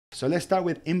So let's start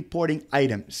with importing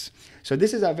items. So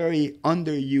this is a very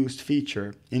underused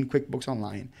feature in QuickBooks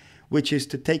Online, which is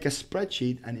to take a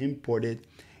spreadsheet and import it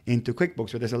into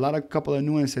QuickBooks. So there's a couple of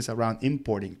nuances around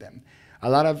importing them. A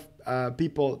lot of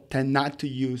people tend not to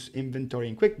use inventory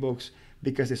in QuickBooks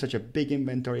because there's such a big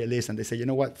inventory list, and they say, you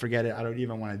know what, forget it, I don't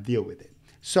even want to deal with it.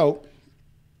 So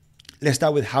let's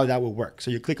start with how that will work.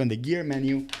 So you click on the gear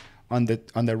menu on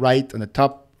the right, on the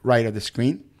top right of the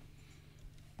screen,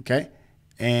 okay?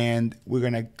 And we're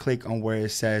gonna click on where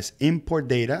it says import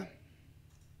data.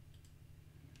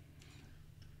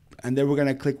 And then we're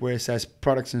gonna click where it says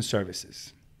products and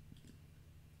services,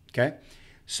 okay?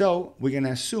 So we're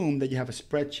gonna assume that you have a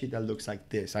spreadsheet that looks like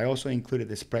this. I also included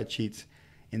the spreadsheets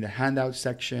in the handout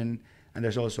section, and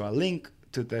there's also a link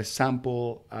to the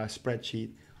sample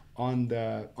spreadsheet on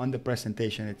the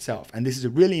presentation itself. And this is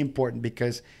really important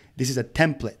because this is a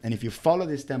template, and if you follow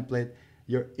this template,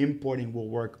 your importing will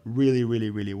work really, really,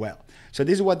 really well. So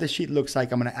this is what the sheet looks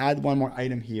like. I'm gonna add one more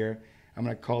item here. I'm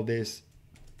gonna call this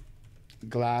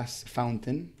glass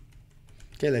fountain.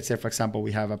 Okay, let's say for example,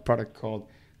 we have a product called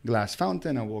glass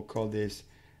fountain, and we'll call this,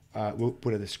 we'll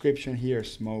put a description here,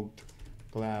 smoked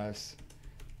glass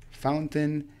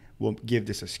fountain. We'll give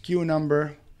this a SKU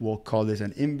number. We'll call this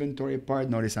an inventory part.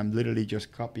 Notice I'm literally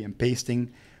just copy and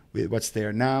pasting with what's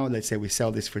there now. Let's say we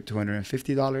sell this for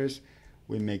 $250.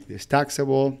 We make this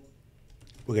taxable.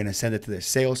 We're gonna send it to the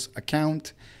sales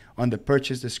account. On the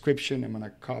purchase description, I'm gonna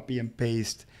copy and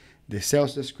paste the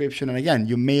sales description. And again,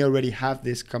 you may already have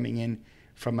this coming in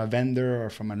from a vendor or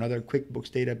from another QuickBooks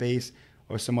database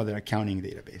or some other accounting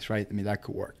database, right? I mean, that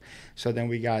could work. So then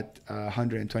we got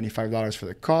 $125 for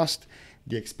the cost.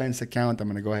 The expense account, I'm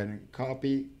gonna go ahead and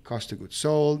copy, cost of goods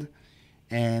sold.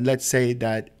 And let's say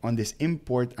that on this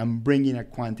import, I'm bringing a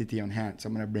quantity on hand. So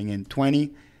I'm gonna bring in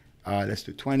 20, let's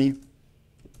do 20.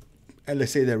 And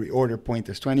let's say the reorder point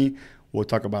is 20. We'll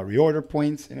talk about reorder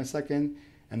points in a second.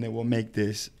 And then we'll make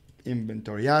this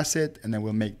inventory asset, and then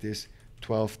we'll make this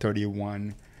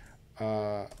 12/31,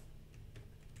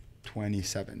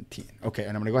 2017. Okay,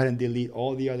 and I'm gonna go ahead and delete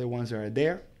all the other ones that are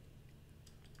there.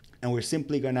 And we're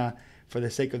simply gonna, for the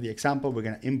sake of the example, we're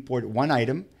gonna import one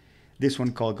item, this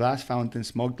one called glass fountain,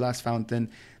 smoked glass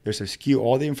fountain. There's a SKU,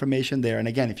 all the information there. And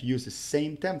again, if you use the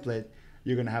same template,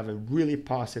 you're gonna have a really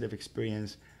positive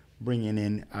experience bringing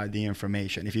in the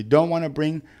information. If you don't wanna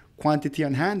bring quantity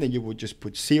on hand, then you would just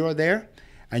put 0 there,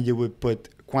 and you would put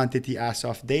quantity as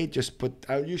of date.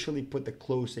 I would usually put the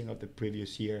closing of the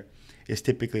previous year is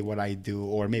typically what I do,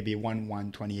 or maybe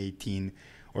 1/1/2018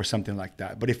 or something like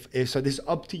that. But so this is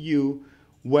up to you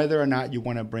whether or not you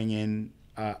want to bring in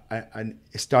a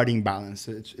starting balance.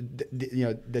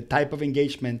 The type of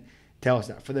engagement tells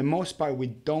that. For the most part, we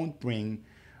don't bring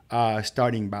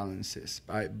starting balances,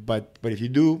 but if you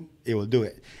do, it will do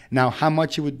it. Now, how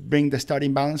much you would bring the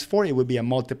starting balance for? It would be a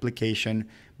multiplication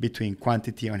between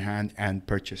quantity on hand and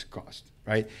purchase cost,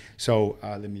 right? So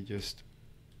let me just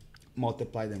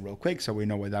multiply them real quick so we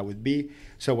know what that would be.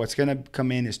 So what's gonna come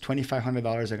in is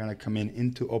 $2,500 are gonna come in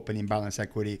into opening balance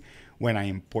equity when I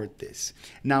import this.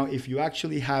 Now, if you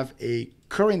actually have a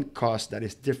current cost that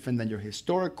is different than your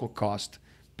historical cost,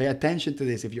 pay attention to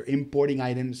this. If you're importing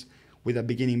items with a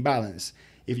beginning balance,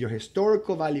 if your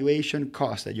historical valuation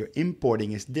cost that you're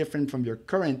importing is different from your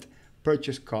current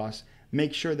purchase cost,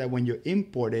 make sure that when you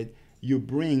import it, you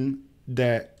bring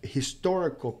the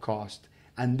historical cost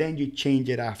and then you change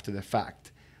it after the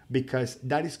fact, because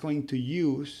that is going to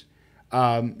use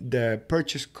the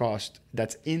purchase cost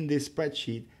that's in this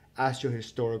spreadsheet as your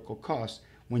historical cost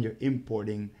when you're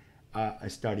importing a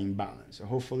starting balance. So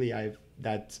hopefully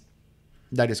that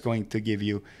is going to give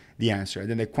you the answer. And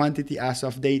then the quantity as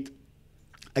of date,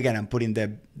 again, I'm putting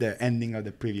the ending of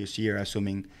the previous year,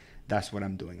 assuming that's what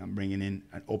I'm doing. I'm bringing in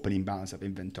an opening balance of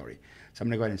inventory. So I'm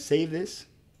gonna go ahead and save this.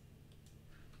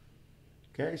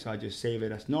 Okay, so I just save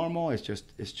it as normal. It's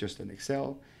just an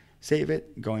Excel. Save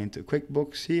it, go into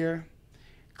QuickBooks here,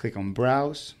 click on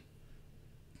Browse,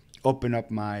 open up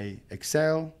my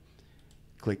Excel,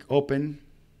 click Open.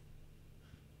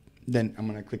 Then I'm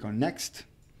gonna click on Next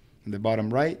in the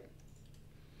bottom right.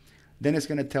 Then it's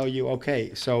gonna tell you,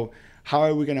 okay, so how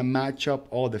are we gonna match up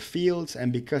all the fields?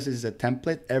 And because this is a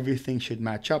template, everything should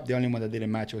match up. The only one that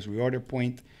didn't match was reorder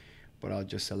point, but I'll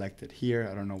just select it here.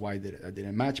 I don't know why that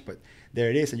didn't match, but there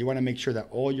it is. And you wanna make sure that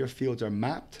all your fields are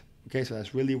mapped. Okay, so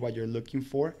that's really what you're looking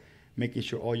for, making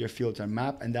sure all your fields are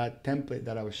mapped. And that template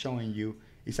that I was showing you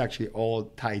is actually all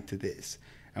tied to this.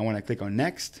 And when I click on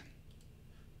Next,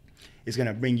 it's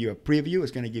gonna bring you a preview.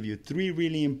 It's gonna give you 3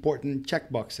 really important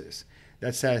checkboxes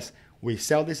that says, we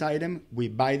sell this item, we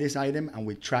buy this item, and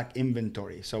we track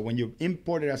inventory. So when you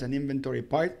import it as an inventory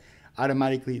part,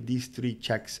 automatically these 3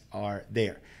 checks are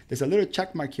there. There's a little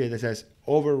check mark here that says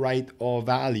overwrite all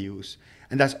values,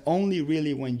 and that's only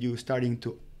really when you're starting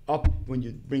to when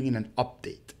you bring in an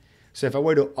update. So if I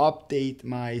were to update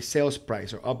my sales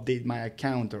price or update my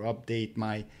account or update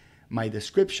my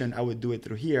description, I would do it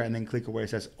through here and then click where it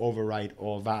says overwrite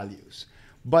all values.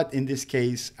 But in this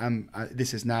case,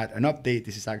 this is not an update.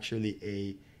 This is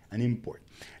actually an import.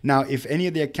 Now, if any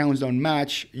of the accounts don't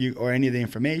match or any of the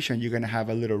information, you're going to have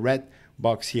a little red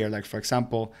box here. Like, for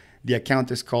example, the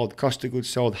account is called cost of goods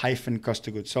sold - cost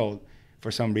of goods sold. For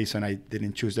some reason, I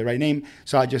didn't choose the right name.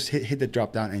 So I just hit the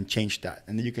drop down and change that.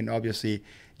 And then you can obviously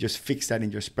just fix that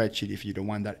in your spreadsheet if you don't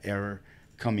want that error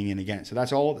coming in again. So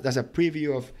that's all. That's a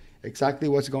preview of exactly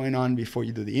what's going on before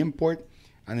you do the import.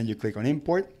 And then you click on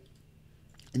import.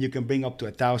 And you can bring up to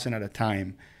 1,000 at a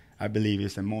time, I believe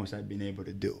is the most I've been able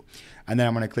to do. And then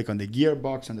I'm going to click on the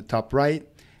gearbox on the top right.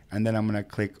 And then I'm going to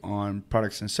click on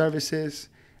products and services.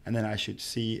 And then I should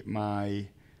see my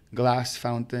glass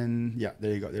fountain. Yeah,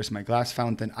 there you go. There's my glass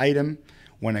fountain item.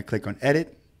 When I click on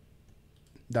edit,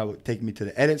 that will take me to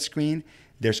the edit screen.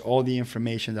 There's all the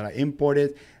information that I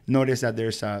imported. Notice that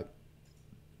there's a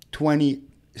 20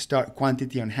 start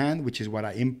quantity on hand, which is what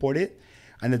I imported.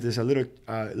 And then there's a little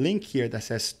link here that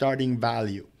says starting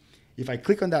value. If I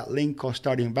click on that link called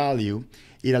starting value,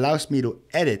 it allows me to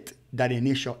edit that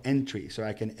initial entry. So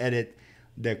I can edit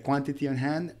the quantity on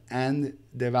hand and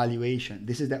the valuation.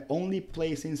 This is the only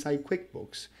place inside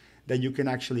QuickBooks that you can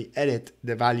actually edit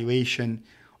the valuation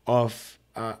of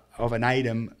an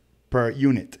item per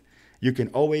unit. You can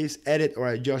always edit or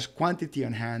adjust quantity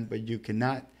on hand, but you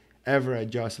cannot ever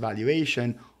adjust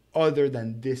valuation other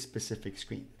than this specific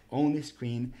screen. Only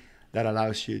screen that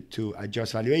allows you to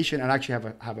adjust valuation, and actually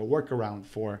have a workaround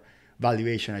for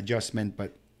valuation adjustment,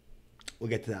 but we'll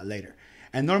get to that later.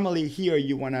 And normally here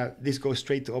this goes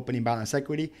straight to opening balance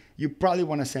equity. You probably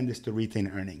want to send this to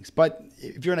retained earnings. But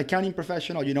if you're an accounting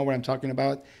professional, you know what I'm talking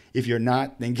about. If you're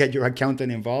not, then get your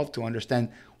accountant involved to understand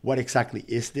what exactly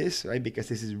is this, right? Because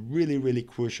this is really, really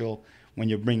crucial when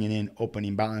you're bringing in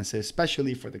opening balances,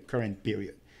 especially for the current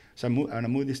period. So I'm going to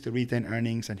move this to retained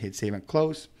earnings and hit save and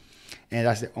close. And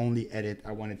that's the only edit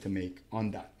I wanted to make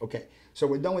on that. Okay, so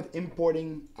we're done with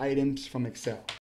importing items from Excel.